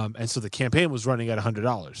 And so the campaign was running at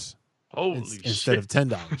 $100 instead of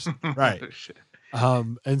 $10, right?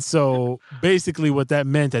 And so basically what that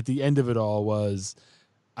meant at the end of it all was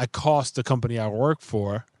I cost the company I work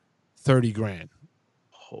for $30,000.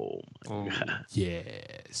 Oh my God. Yeah.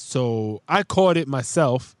 So I caught it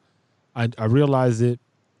myself. I realized it.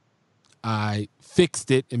 I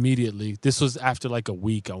fixed it immediately. This was after like a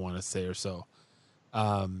week, I want to say, or so.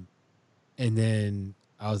 And then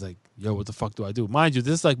I was like, yo, what the fuck do I do? Mind you,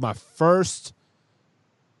 this is like my first,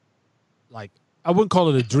 like, I wouldn't call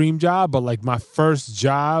it a dream job, but like my first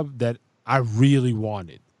job that I really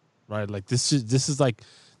wanted, right? Like this is like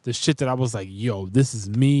the shit that I was like, yo, this is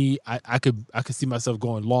me. I could see myself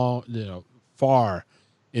going far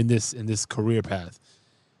in this career path.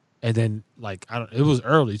 And then like, it was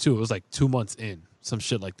early too. It was like 2 months in, some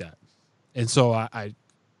shit like that. And so I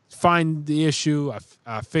find the issue.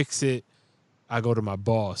 I fix it. I go to my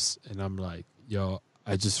boss and I'm like, yo,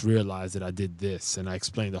 I just realized that I did this. And I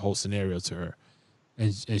explained the whole scenario to her.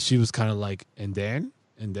 And she was kind of like, and then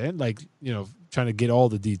like, trying to get all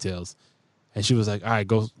the details. And she was like, all right,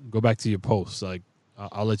 go back to your post. Like,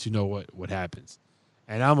 I'll let you know what happens.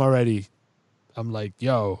 And I'm like,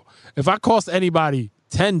 yo, if I cost anybody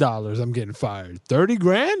 $10, I'm getting fired.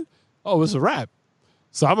 $30,000? Oh, it's a wrap.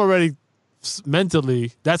 So I'm already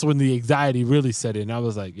mentally, that's when the anxiety really set in. I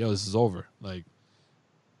was like, yo, this is over. Like,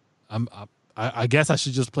 I guess I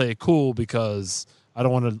should just play it cool because I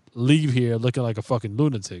don't want to leave here looking like a fucking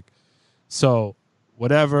lunatic. So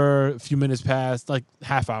whatever, a few minutes pass, like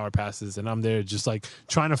half hour passes, and I'm there just like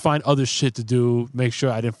trying to find other shit to do, make sure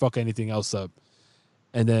I didn't fuck anything else up.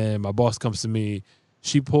 And then my boss comes to me.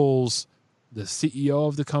 She pulls the CEO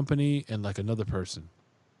of the company and like another person.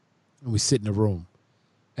 And we sit in a room.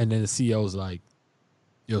 And then the CEO's like,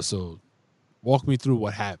 yo, so walk me through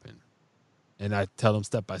what happened. And I tell him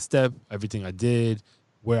step by step, everything I did,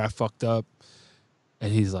 where I fucked up.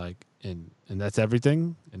 And he's like, and that's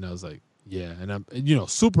everything? And I was like, yeah. And I'm,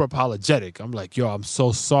 super apologetic. I'm like, yo, I'm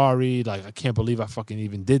so sorry. Like, I can't believe I fucking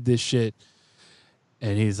even did this shit.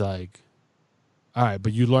 And he's like, all right,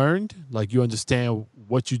 but you learned? Like, you understand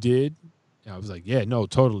what you did? And I was like, yeah, no,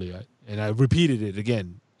 totally. And I repeated it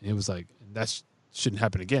again. And he was like, that shouldn't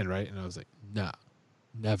happen again, right? And I was like, nah,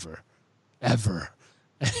 never, ever.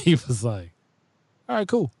 And he was like, all right,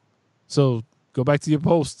 cool. So go back to your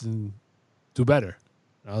post and do better.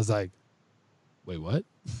 And I was like, wait, what?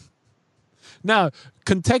 Now,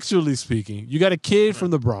 contextually speaking, you got a kid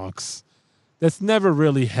from the Bronx that's never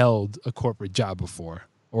really held a corporate job before,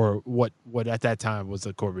 or what at that time was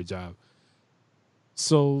a corporate job.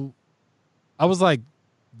 So I was like,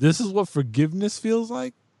 this is what forgiveness feels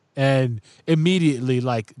like? And immediately,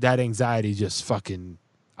 like, that anxiety just fucking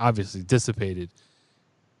obviously dissipated.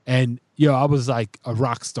 And, I was like a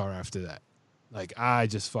rock star after that. Like, I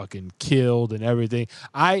just fucking killed and everything.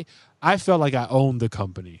 I felt like I owned the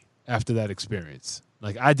company after that experience.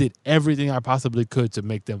 Like, I did everything I possibly could to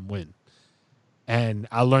make them win. And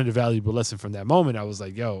I learned a valuable lesson from that moment. I was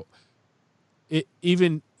like, yo,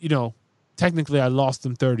 technically I lost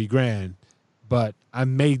them 30 grand, but I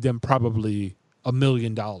made them probably $1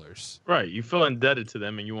 million. Right. You feel indebted to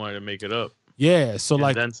them and you wanted to make it up. Yeah. So and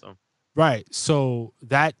like, then some. Right. So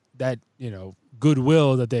that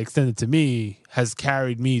goodwill that they extended to me has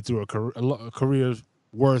carried me through a career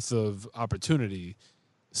worth of opportunity,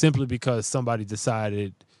 simply because somebody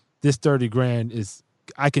decided this 30 grand is,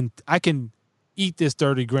 I can eat this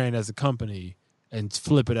 30 grand as a company and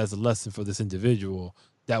flip it as a lesson for this individual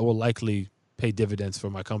that will likely pay dividends for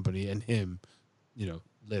my company and him,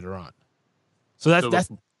 later on. So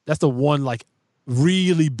that's the one like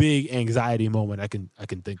really big anxiety moment I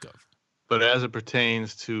can think of. But as it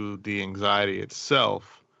pertains to the anxiety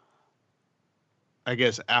itself, I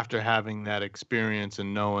guess after having that experience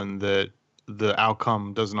and knowing that the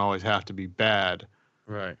outcome doesn't always have to be bad,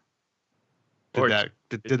 right?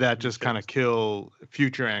 Did that just kind of kill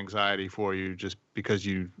future anxiety for you, just because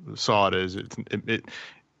you saw it as it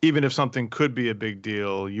even if something could be a big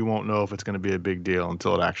deal, you won't know if it's going to be a big deal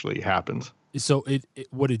until it actually happens. So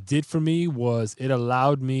what it did for me was it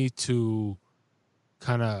allowed me to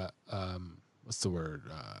kind of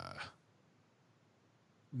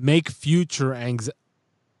make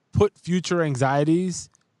put future anxieties,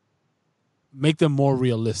 make them more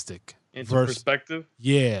realistic into perspective.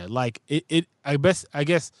 Yeah, like I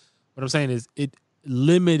guess what I'm saying is it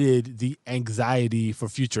limited the anxiety for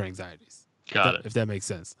future anxieties. Got it. If that makes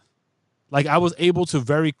sense. Like, I was able to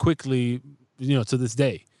very quickly, to this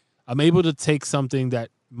day, I'm able to take something that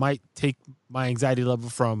might take my anxiety level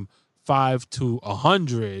from 5 to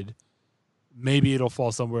 100. Maybe it'll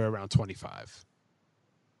fall somewhere around 25.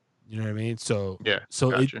 You know what I mean? So yeah.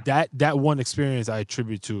 So gotcha. that one experience I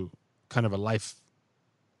attribute to kind of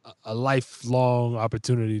a lifelong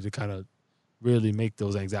opportunity to kind of really make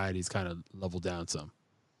those anxieties kind of level down some.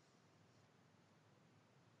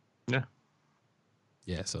 Yeah.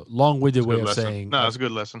 Yeah. So long-winded way of lesson. saying, no, it's a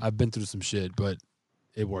good lesson. I've been through some shit, but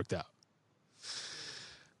it worked out.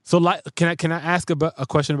 So, like, can I ask a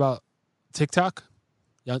question about TikTok?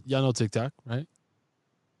 Y'all know TikTok, right?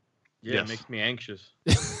 Yeah, yes. It makes me anxious.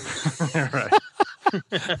 Right.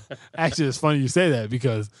 Actually, it's funny you say that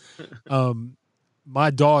because my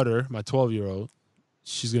daughter, my 12-year-old,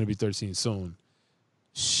 she's going to be 13 soon.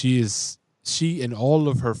 She and all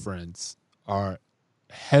of her friends are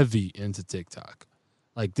heavy into TikTok.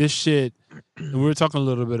 Like, this shit, and we were talking a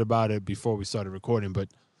little bit about it before we started recording, but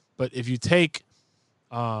if you take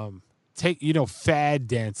fad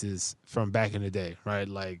dances from back in the day, right?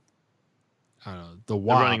 Like, I don't know, the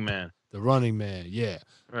Running Man, yeah.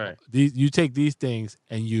 Right. You take these things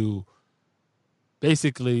and you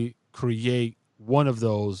basically create one of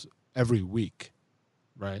those every week,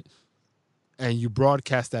 right? And you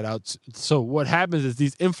broadcast that out. So what happens is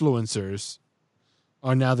these influencers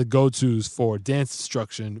are now the go-tos for dance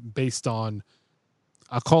instruction based on,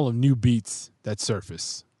 I call them new beats that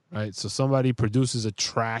surface, right? So somebody produces a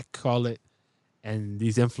track, call it, and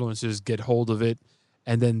these influencers get hold of it,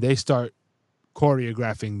 and then they start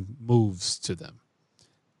choreographing moves to them.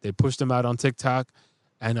 They push them out on TikTok,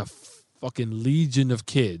 and a fucking legion of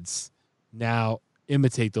kids now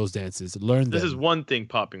imitate those dances, learn This them. is one thing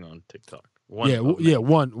popping on TikTok. One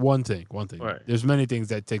thing. Right. There's many things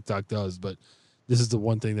that TikTok does, but this is the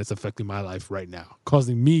one thing that's affecting my life right now,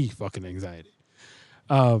 causing me fucking anxiety.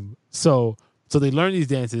 So they learn these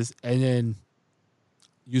dances, and then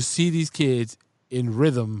you see these kids in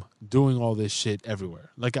rhythm doing all this shit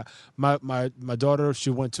everywhere. Like my daughter, she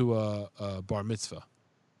went to a bar mitzvah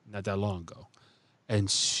not that long ago,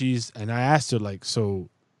 and I asked her, like, so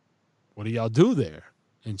what do y'all do there?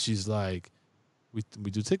 And she's like,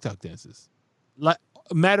 we do TikTok dances. Like,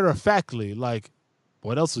 matter of factly, like,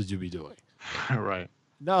 what else would you be doing? Right.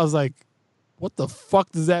 And I was like, what the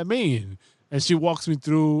fuck does that mean? And she walks me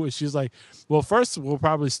through, and she's like, well, first we'll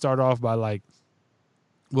probably start off by, like,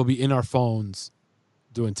 we'll be in our phones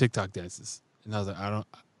doing TikTok dances. And I was like,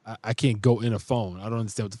 I can't go in a phone. I don't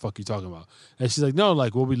understand what the fuck you're talking about. And she's like, no,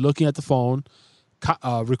 like, we'll be looking at the phone,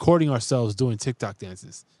 recording ourselves doing TikTok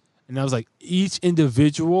dances. And I was like, each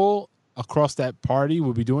individual across that party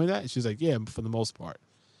will be doing that? And she's like, yeah, for the most part.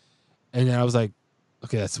 And then I was like,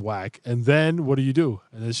 okay, that's whack. And then what do you do?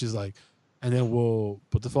 And then she's like, and then we'll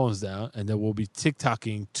put the phones down, and then we'll be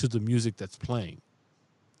TikToking to the music that's playing.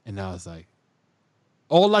 And I was like,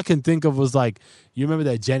 all I can think of was, like, you remember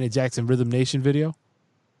that Janet Jackson Rhythm Nation video?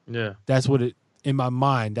 Yeah. That's what in my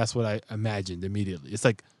mind, that's what I imagined immediately. It's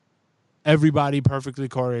like everybody perfectly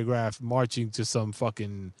choreographed marching to some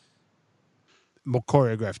fucking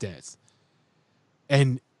choreographed dance.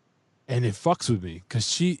 And it fucks with me because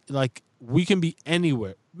she, like, we can be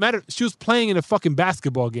anywhere. She was playing in a fucking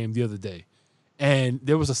basketball game the other day, and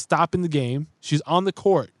there was a stop in the game. She's on the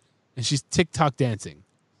court, and she's TikTok dancing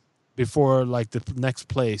before, like, the next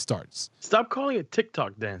play starts. Stop calling it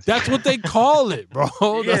TikTok dance. That's what they call it, bro.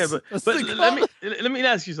 Yeah, but let me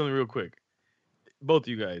ask you something real quick, both of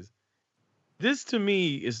you guys. This to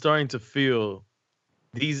me is starting to feel.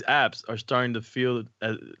 These apps are starting to feel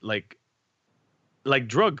like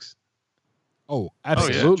drugs. Oh,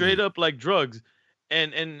 absolutely. Yeah. Straight up like drugs.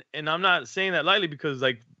 And I'm not saying that lightly because,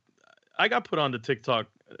 like, I got put on to TikTok,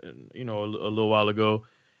 a little while ago,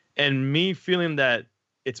 and me feeling that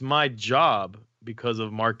it's my job because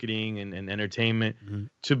of marketing and entertainment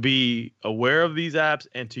to be aware of these apps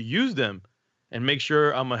and to use them and make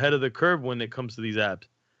sure I'm ahead of the curve when it comes to these apps.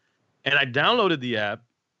 And I downloaded the app,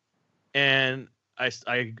 and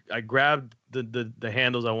I grabbed the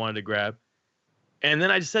handles I wanted to grab, and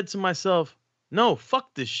then I said to myself, no,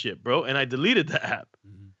 fuck this shit, bro. And I deleted the app.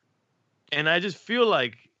 Mm-hmm. And I just feel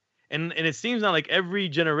like, and it seems now like every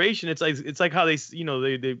generation, it's like how they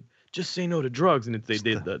just say no to drugs, and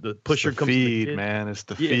the pusher comes feed, to the kid. Man, it's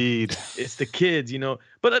the feed. It's the kids,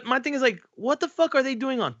 But my thing is, like, what the fuck are they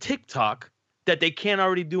doing on TikTok that they can't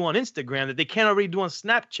already do on Instagram, that they can't already do on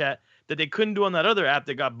Snapchat, that they couldn't do on that other app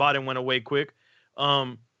that got bought and went away quick?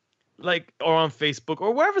 Like, or on Facebook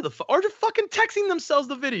or wherever or just fucking texting themselves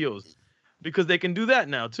the videos. Because they can do that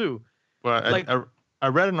now too. Well, like, I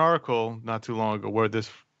read an article not too long ago where this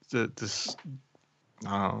I don't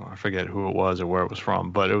know, I forget who it was or where it was from,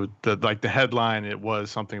 but it was the headline. It was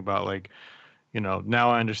something about, like, now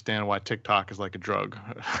I understand why TikTok is like a drug,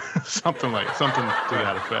 something to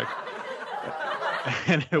that effect.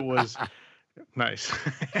 And it was nice.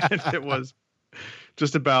 And it was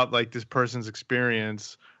just about, like, this person's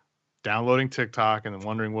experience downloading TikTok and then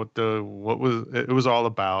wondering what it was all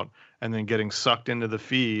about, and then getting sucked into the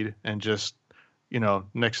feed, and just,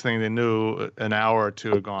 next thing they knew, an hour or two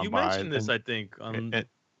had gone by. You mentioned this, I think, on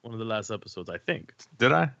one of the last episodes, I think.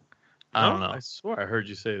 Did I? I don't know. I swear I heard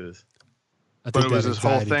you say this. But it was this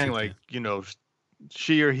whole thing, like,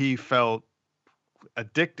 she or he felt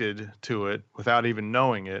addicted to it without even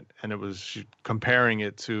knowing it, and it was comparing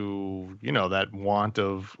it to, that want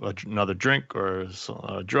of another drink or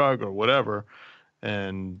a drug or whatever,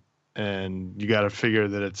 and you got to figure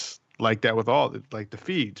that it's like that with all, like, the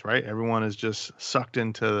feeds, right? Everyone is just sucked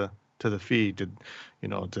into the feed. Did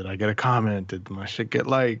I get a comment? Did my shit get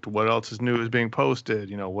liked? What else is new is being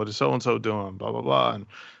posted? What is so and so doing? Blah blah blah.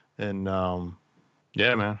 And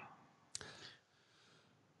yeah, man.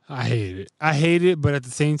 I hate it, but at the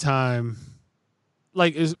same time,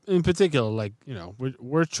 like, in particular, like,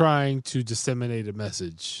 we're trying to disseminate a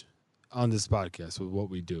message on this podcast with what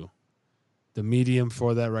we do. The medium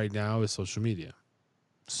for that right now is social media.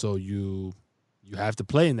 So you have to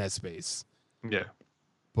play in that space. Yeah.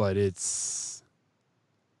 But it's,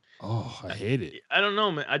 I hate it. I don't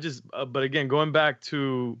know, man. I just, but again, going back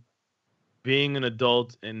to being an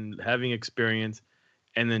adult and having experience,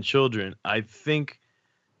 and then children, I think,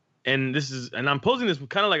 and I'm posing this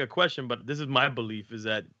kind of like a question, but this is my belief, is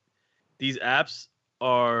that these apps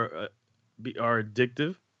are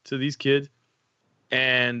addictive to these kids,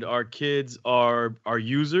 and our kids are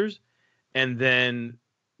users, and then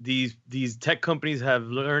these tech companies have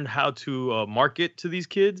learned how to market to these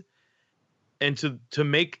kids, and to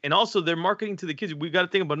make, and also they're marketing to the kids. We got to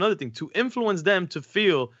think about another thing, to influence them to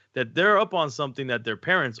feel that they're up on something that their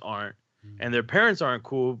parents aren't, and their parents aren't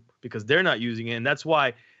cool because they're not using it, and that's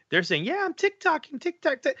why they're saying, yeah, I'm TikToking,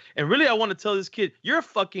 TikTok. And really, I want to tell this kid, you're a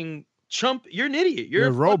fucking chump. You're an idiot. You're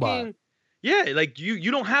a robot. Yeah, like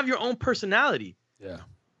you don't have your own personality. Yeah.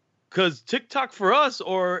 Because TikTok for us,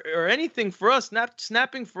 or anything for us,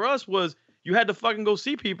 snapping for us, was you had to fucking go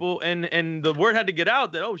see people, and the word had to get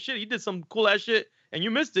out that, oh shit, he did some cool ass shit and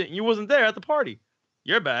you missed it and you wasn't there at the party.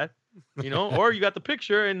 You're bad, or you got the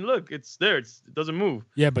picture and look, it's there. It doesn't move.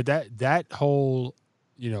 Yeah, but that whole,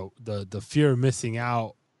 the fear of missing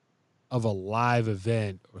out of a live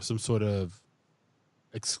event or some sort of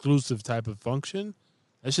exclusive type of function,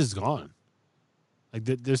 that's just gone. Like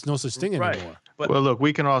there's no such thing anymore. But, well, look,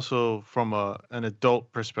 we can also, from an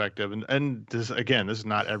adult perspective, and this is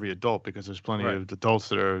not every adult, because there's plenty of adults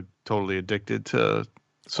that are totally addicted to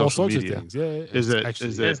social all sorts media. of things. Yeah,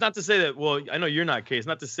 it's not to say that. Well, I know you're not, Case.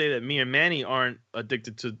 Not to say that me and Manny aren't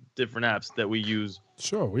addicted to different apps that we use.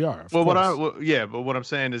 Sure, we are. But what I'm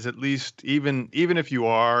saying is, at least even if you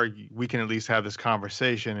are, we can at least have this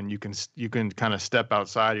conversation, and you can kind of step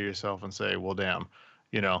outside of yourself and say, well, damn,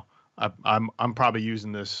 I'm probably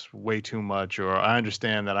using this way too much, or I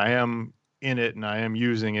understand that I am in it and I am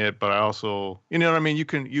using it, but I also, you know what I mean? You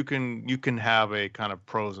can have a kind of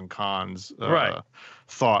pros and cons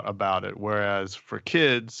thought about it. Whereas for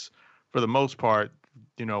kids, for the most part,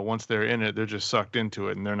 once they're in it, they're just sucked into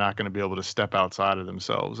it, and they're not going to be able to step outside of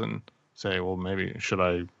themselves and say, well, maybe should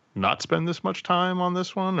I not spend this much time on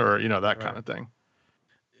this one, or that kind of thing.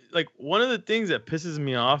 Like, one of the things that pisses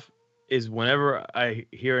me off is whenever I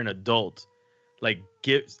hear an adult, like,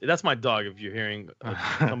 that's my dog. If you're hearing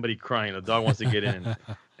somebody crying, the dog wants to get in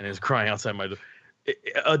and is crying outside my door.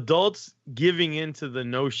 Adults giving into the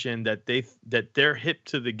notion that they're hip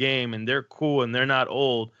to the game and they're cool and they're not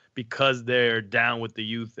old because they're down with the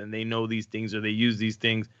youth and they know these things or they use these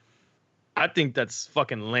things. I think that's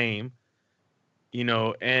fucking lame,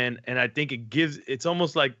 and I think it's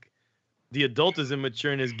almost like the adult is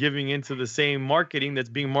immature and is giving into the same marketing that's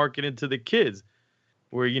being marketed to the kids,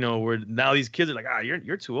 where now these kids are like,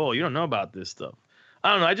 you're too old, you don't know about this stuff.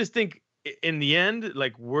 I don't know. I just think in the end,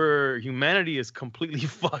 like, humanity is completely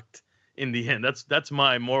fucked in the end. That's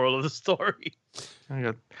my moral of the story. I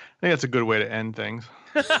think that's a good way to end things.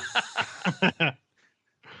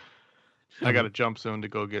 I got to jump soon to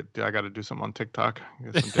go I got to do something on TikTok.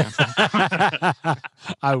 Get some dancing.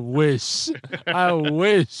 I wish. Gotta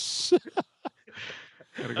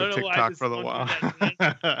go TikTok for a while.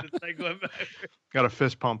 Got a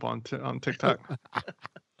fist pump on TikTok. All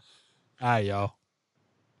right, y'all.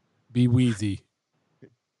 Be Weezy.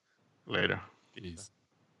 Later. Peace.